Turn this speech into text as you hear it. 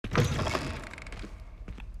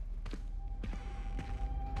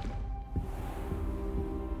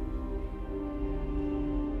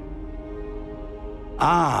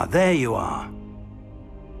Ah, there you are.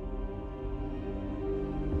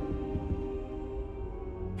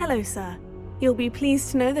 Hello, sir. You'll be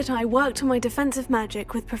pleased to know that I worked on my defensive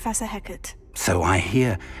magic with Professor Hecat. So I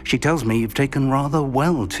hear. She tells me you've taken rather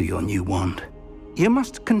well to your new wand. You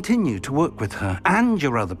must continue to work with her and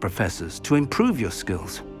your other professors to improve your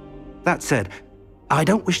skills. That said, I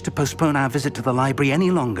don't wish to postpone our visit to the library any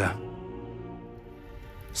longer.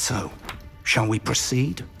 So, shall we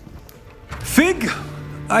proceed? Fig!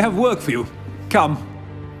 I have work for you. Come.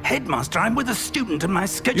 Headmaster, I'm with a student and my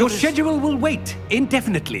schedule Your schedule will wait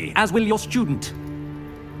indefinitely, as will your student.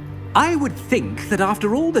 I would think that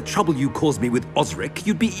after all the trouble you caused me with Osric,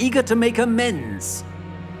 you'd be eager to make amends.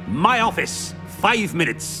 My office, 5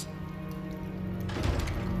 minutes.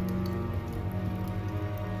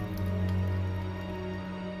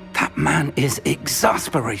 That man is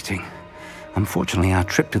exasperating. Unfortunately, our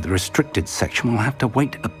trip to the restricted section will have to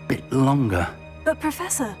wait a bit longer. But,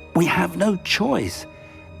 Professor... We have no choice.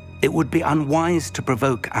 It would be unwise to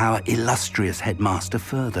provoke our illustrious headmaster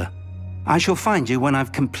further. I shall find you when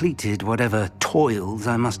I've completed whatever toils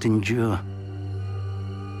I must endure.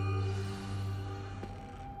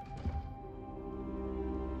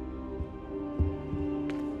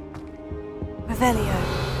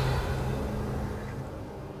 Revelio.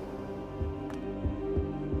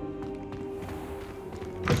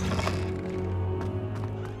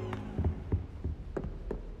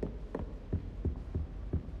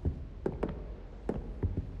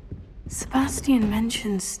 Sebastian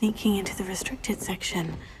mentioned sneaking into the restricted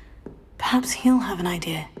section. Perhaps he'll have an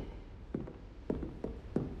idea.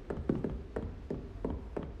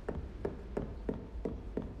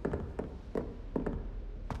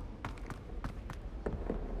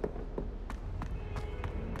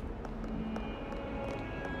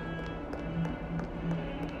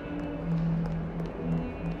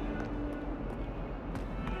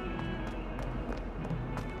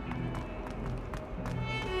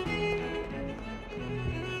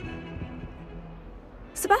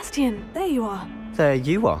 Sebastian, there you are. There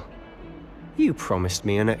you are. You promised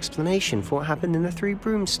me an explanation for what happened in the Three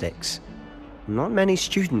Broomsticks. Not many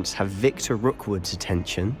students have Victor Rookwood's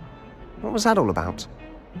attention. What was that all about?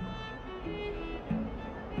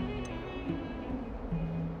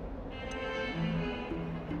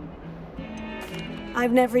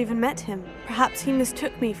 I've never even met him. Perhaps he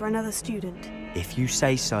mistook me for another student. If you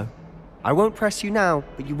say so. I won't press you now,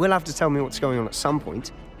 but you will have to tell me what's going on at some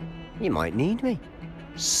point. You might need me.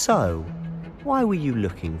 So, why were you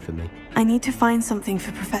looking for me? I need to find something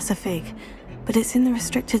for Professor Fig, but it's in the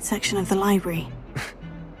restricted section of the library.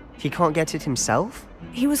 He can't get it himself?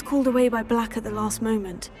 He was called away by Black at the last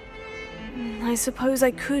moment. I suppose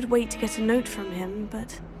I could wait to get a note from him,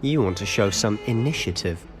 but... You want to show some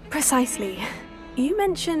initiative. Precisely. You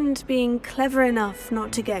mentioned being clever enough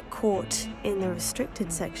not to get caught in the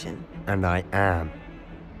restricted section. And I am.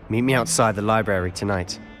 Meet me outside the library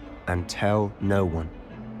tonight, and tell no one.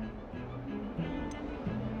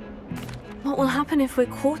 What will happen if we're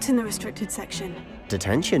caught in the restricted section?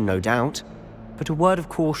 Detention, no doubt. But a word of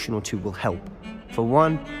caution or two will help. For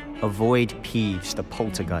one, avoid Peeves, the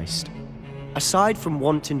poltergeist. Aside from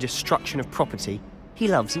wanton destruction of property, he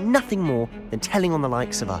loves nothing more than telling on the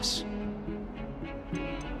likes of us.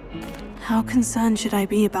 How concerned should I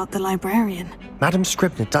be about the librarian? Madame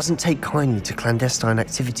Scribner doesn't take kindly to clandestine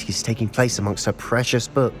activities taking place amongst her precious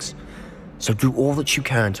books. So do all that you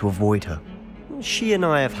can to avoid her. She and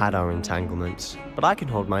I have had our entanglements, but I can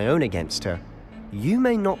hold my own against her. You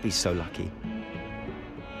may not be so lucky.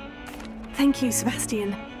 Thank you,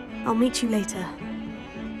 Sebastian. I'll meet you later.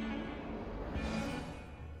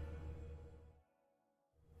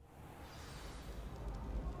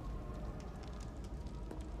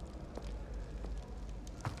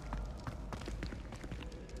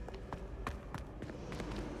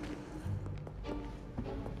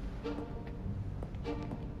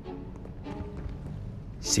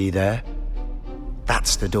 See there?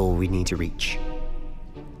 That's the door we need to reach.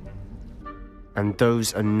 And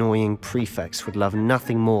those annoying prefects would love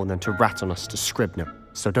nothing more than to rat on us to Scribner,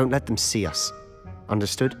 so don't let them see us.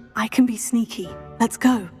 Understood? I can be sneaky. Let's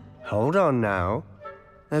go. Hold on now.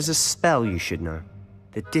 There's a spell you should know.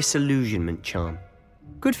 The Disillusionment Charm.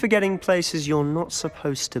 Good for getting places you're not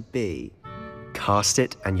supposed to be. Cast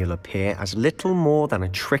it and you'll appear as little more than a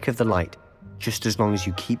trick of the light, just as long as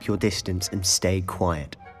you keep your distance and stay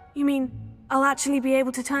quiet. You mean I'll actually be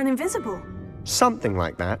able to turn invisible? Something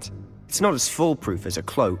like that. It's not as foolproof as a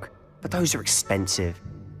cloak, but those are expensive.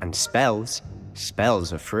 And spells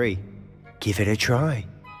are free. Give it a try.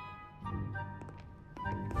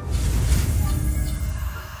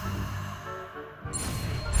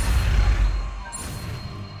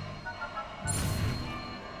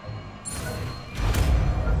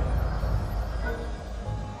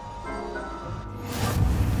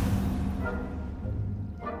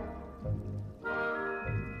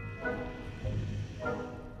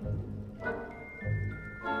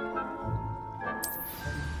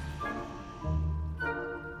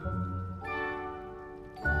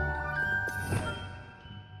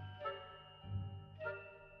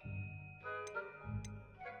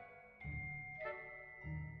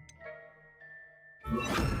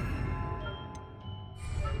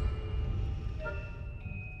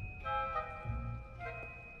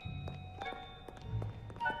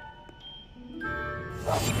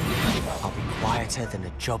 better than a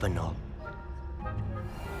jobberknoll.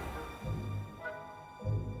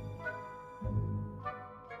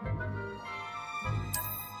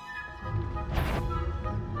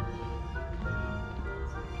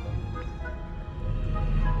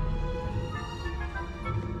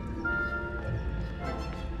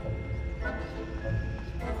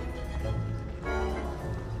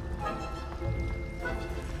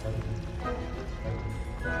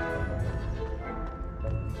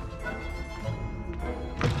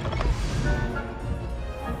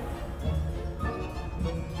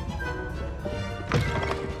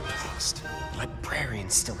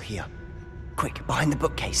 Librarian's still here. Quick, behind the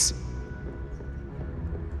bookcase.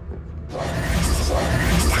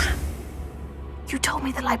 You told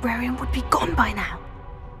me the librarian would be gone by now.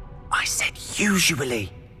 I said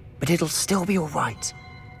usually, but it'll still be all right.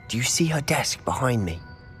 Do you see her desk behind me?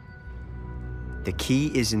 The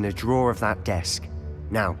key is in the drawer of that desk.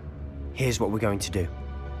 Now, here's what we're going to do.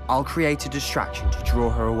 I'll create a distraction to draw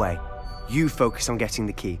her away. You focus on getting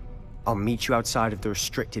the key. I'll meet you outside of the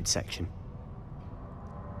restricted section.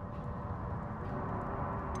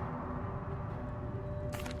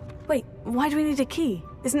 Wait, why do we need a key?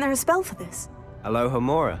 Isn't there a spell for this?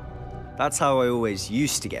 Alohomora. That's how I always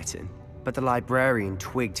used to get in. But the librarian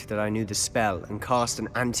twigged that I knew the spell and cast an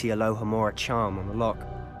anti-Alohomora charm on the lock.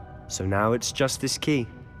 So now it's just this key.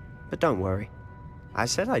 But don't worry. I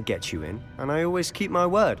said I'd get you in, and I always keep my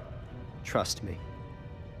word. Trust me.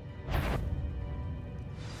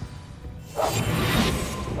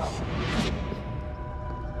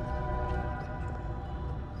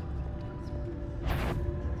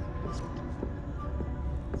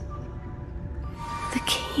 The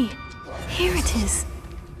key. Here it is.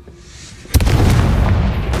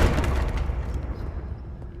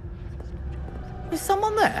 Is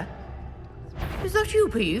someone there? Is that you,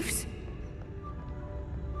 Peeves?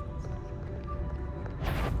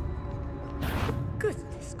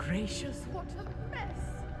 Goodness gracious, what a mess!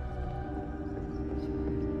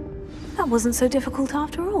 That wasn't so difficult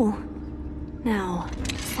after all. Now,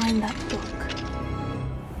 find that book.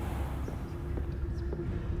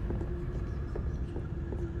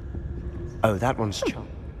 Oh, that one's charm.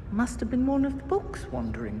 Must have been one of the books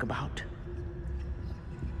wandering about.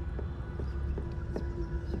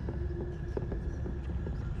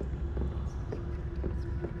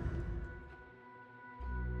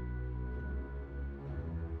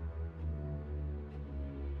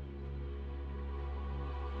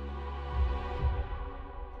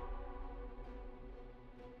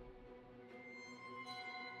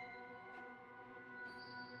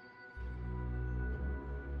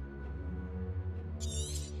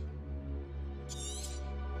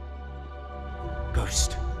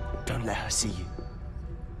 Ghost, don't let her see you.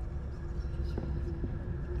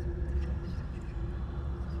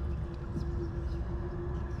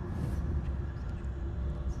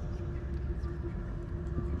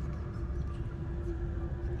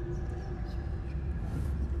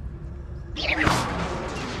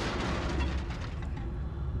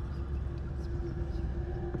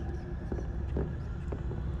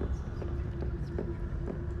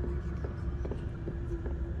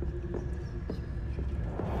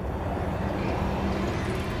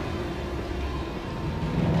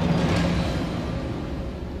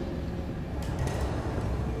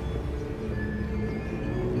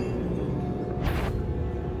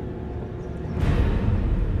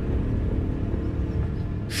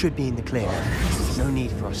 Should be in the clear. No need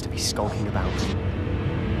for us to be skulking about.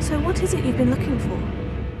 So what is it you've been looking for?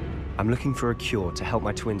 I'm looking for a cure to help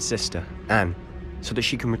my twin sister, Anne, so that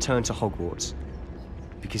she can return to Hogwarts.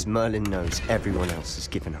 Because Merlin knows everyone else has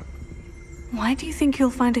given up. Why do you think you'll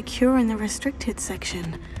find a cure in the restricted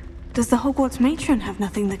section? Does the Hogwarts matron have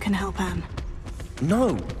nothing that can help Anne?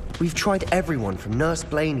 No! We've tried everyone from Nurse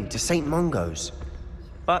Blaney to St. Mungo's.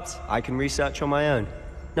 But I can research on my own.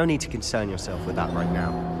 No need to concern yourself with that right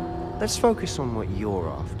now. Let's focus on what you're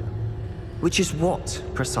after. Which is what,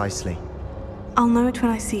 precisely? I'll know it when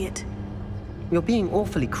I see it. You're being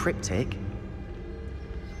awfully cryptic.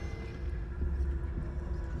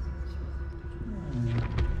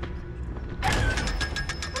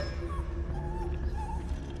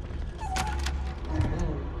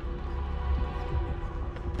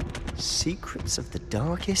 Secrets of the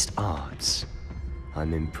darkest arts.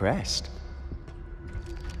 I'm impressed.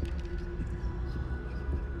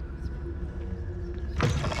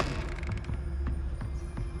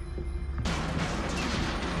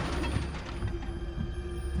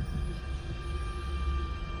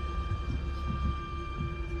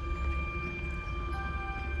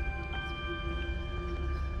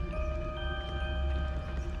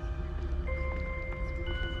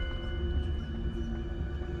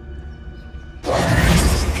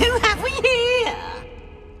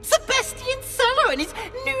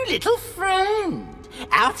 little friend,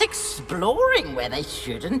 out exploring where they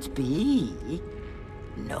shouldn't be.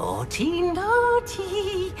 Naughty,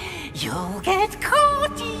 naughty, you'll get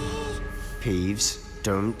caughty. Peeves,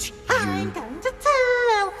 don't you... I'm going to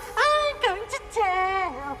tell, I'm going to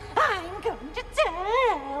tell, I'm going to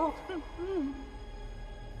tell.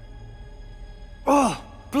 Oh,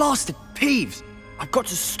 blasted Peeves! I've got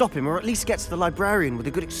to stop him, or at least get to the librarian with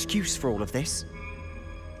a good excuse for all of this.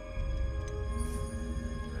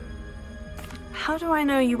 How do I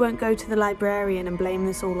know you won't go to the librarian and blame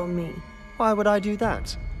this all on me? Why would I do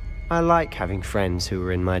that? I like having friends who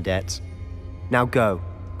are in my debt. Now go.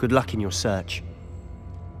 Good luck in your search.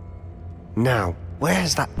 Now,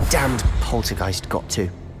 where's that damned poltergeist got to?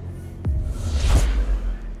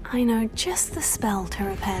 I know just the spell to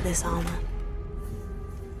repair this armor.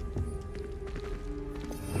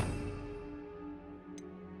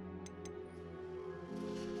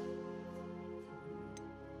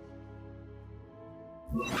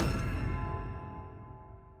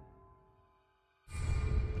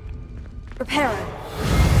 Reparo.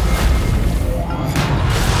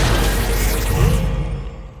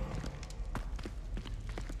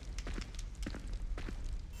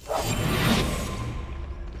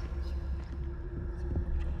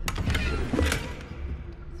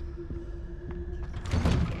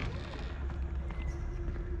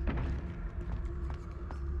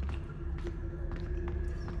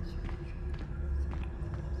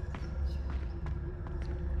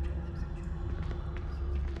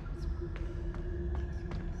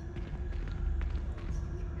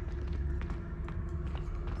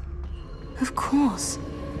 Of course.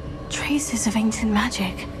 Traces of ancient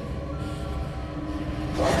magic.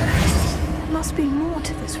 There must be more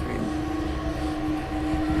to this room.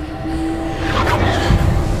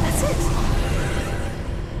 That's it!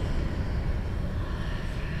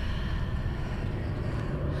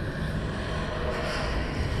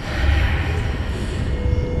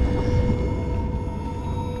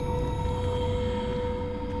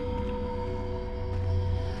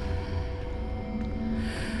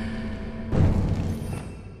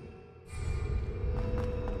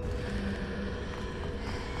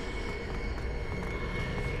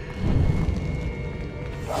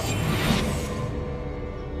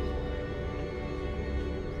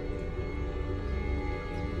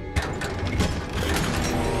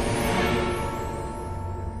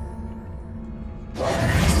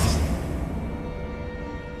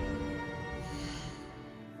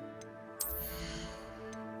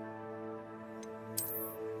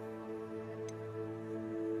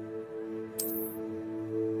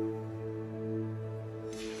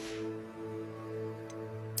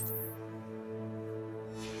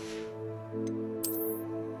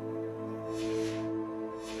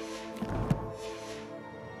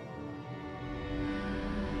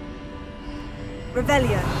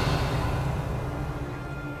 Revelio.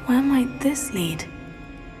 Where might this lead?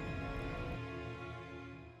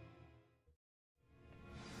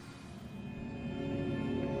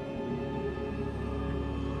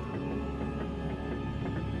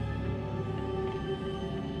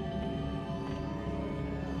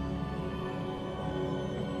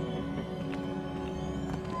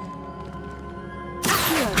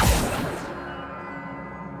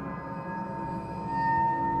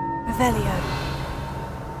 Revelio.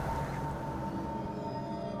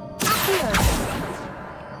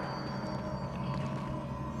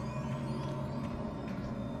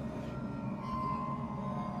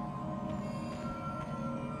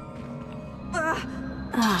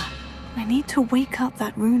 I need to wake up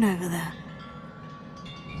that rune over there.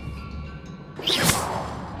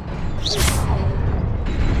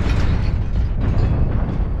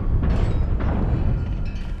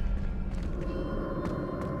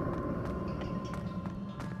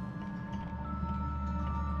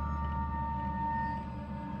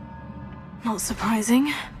 Not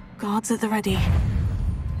surprising. Guards at the ready.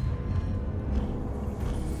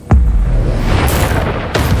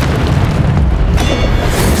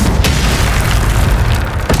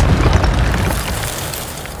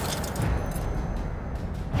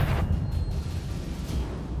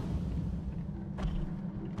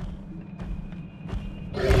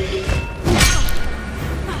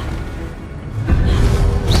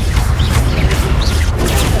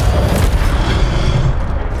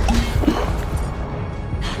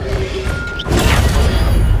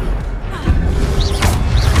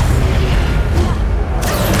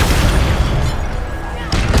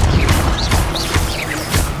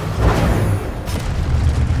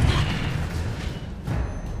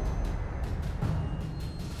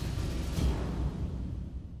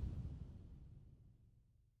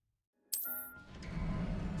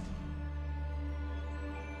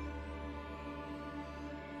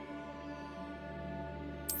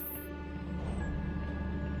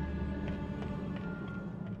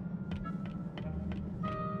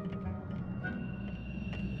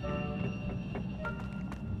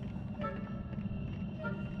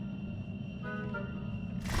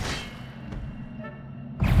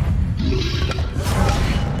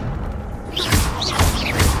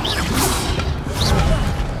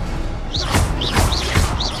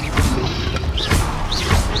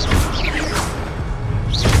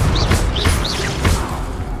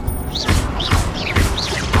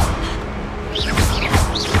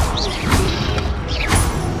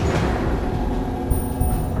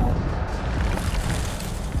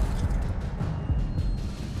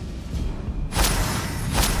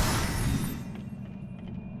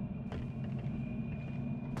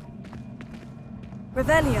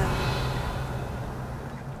 Revelio.